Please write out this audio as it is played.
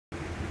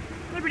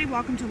everybody,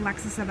 welcome to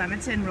Lexus of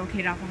Edmonton. We're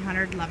located off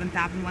 111th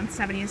Avenue,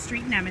 170th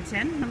Street in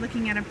Edmonton. We're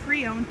looking at a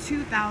pre-owned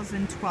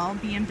 2012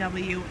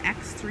 BMW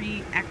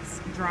X3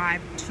 xDrive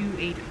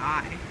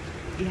 28i.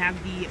 You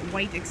have the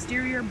white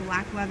exterior,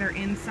 black leather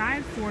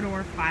inside,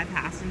 4-door,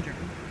 5-passenger.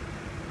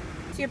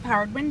 So you have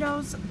powered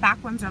windows,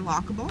 back ones are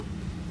lockable.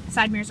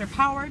 Side mirrors are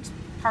powered,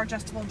 power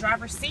adjustable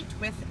driver's seat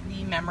with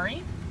the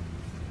memory.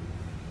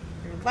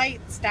 Your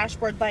lights,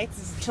 dashboard lights,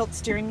 this is a tilt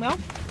steering wheel.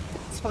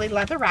 It's fully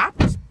leather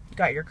wrapped. You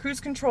got your cruise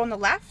control on the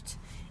left,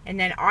 and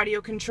then audio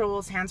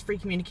controls, hands-free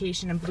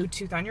communication, and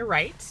Bluetooth on your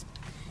right.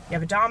 You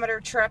have odometer,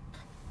 trip,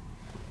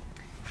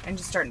 and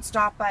just start and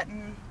stop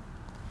button.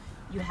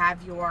 You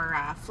have your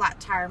flat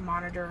tire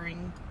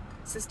monitoring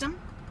system.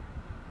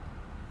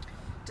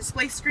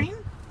 Display screen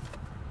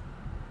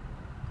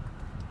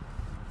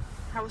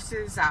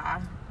houses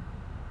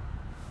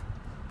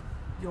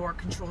your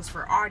controls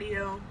for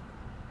audio.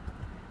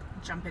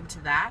 Jump into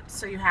that.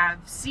 So you have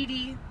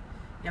CD,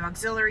 you have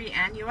auxiliary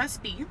and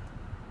USB.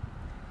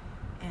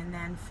 And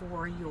then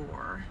for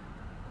your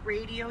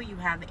radio, you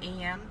have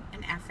AM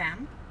and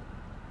FM.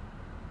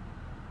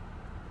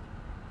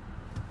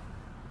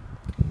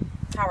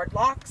 Powered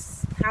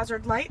locks,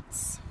 hazard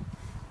lights,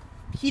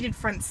 heated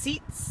front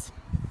seats.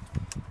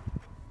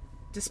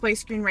 Display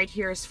screen right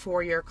here is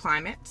for your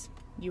climate.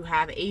 You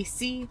have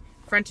AC,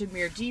 front and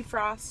rear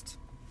defrost,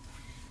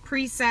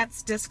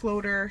 presets, disc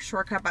loader,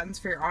 shortcut buttons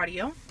for your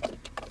audio,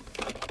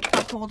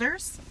 cup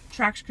holders,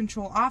 traction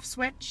control off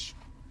switch.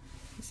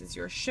 This is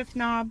your shift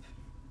knob.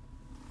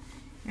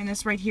 And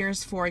this right here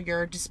is for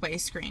your display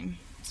screen.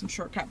 Some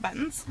shortcut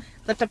buttons.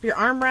 Lift up your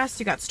armrest.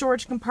 You got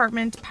storage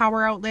compartment,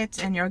 power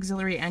outlet, and your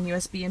auxiliary and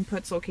USB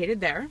inputs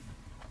located there.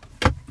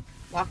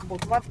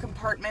 Lockable glove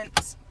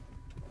compartment.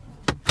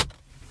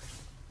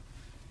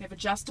 We have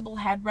adjustable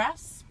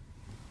headrests,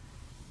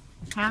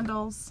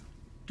 handles,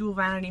 dual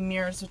vanity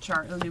mirrors which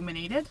are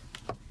illuminated,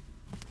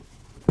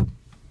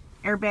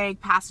 airbag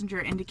passenger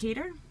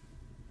indicator,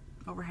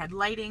 overhead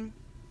lighting,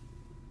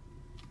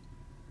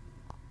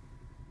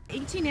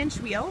 18-inch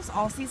wheels,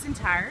 all-season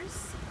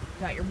tires.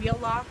 You got your wheel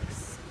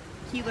locks,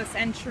 keyless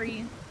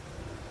entry,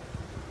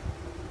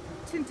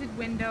 tinted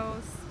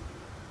windows.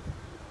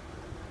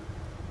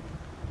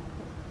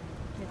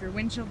 You have your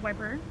windshield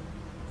wiper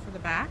for the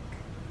back.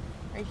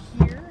 Right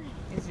here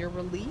is your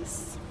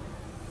release.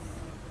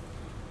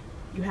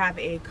 You have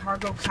a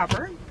cargo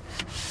cover,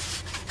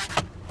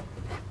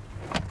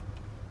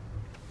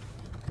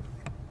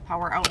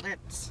 power outlet,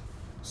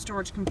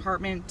 storage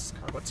compartment,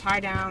 cargo tie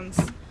downs.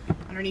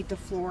 Underneath the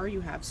floor you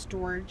have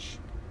storage.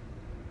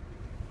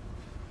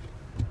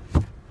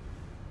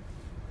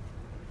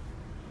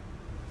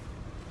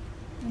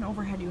 And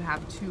overhead you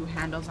have two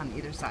handles on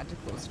either side to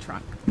close the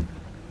trunk.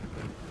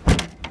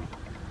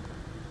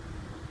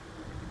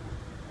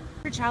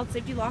 Your child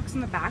safety locks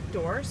on the back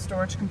door,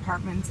 storage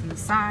compartments in the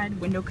side,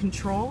 window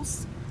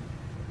controls,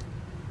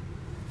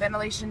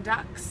 ventilation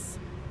ducts,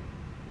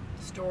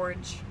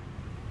 storage.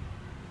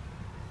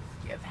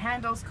 You have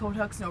handles, coat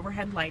hooks, and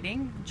overhead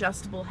lighting,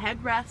 adjustable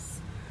headrests,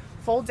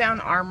 fold down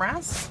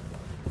armrests,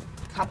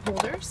 cup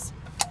holders.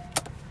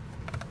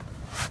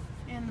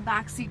 And the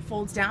back seat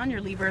folds down.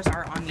 Your levers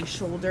are on the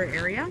shoulder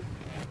area. And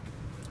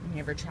you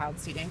have your child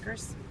seat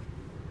anchors.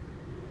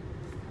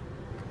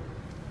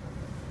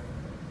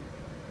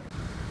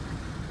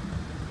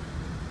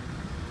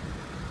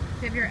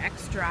 You have your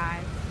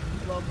xDrive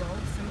logo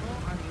symbol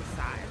on these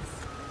sides.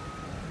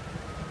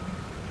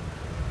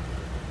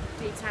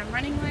 Daytime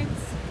running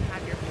lights.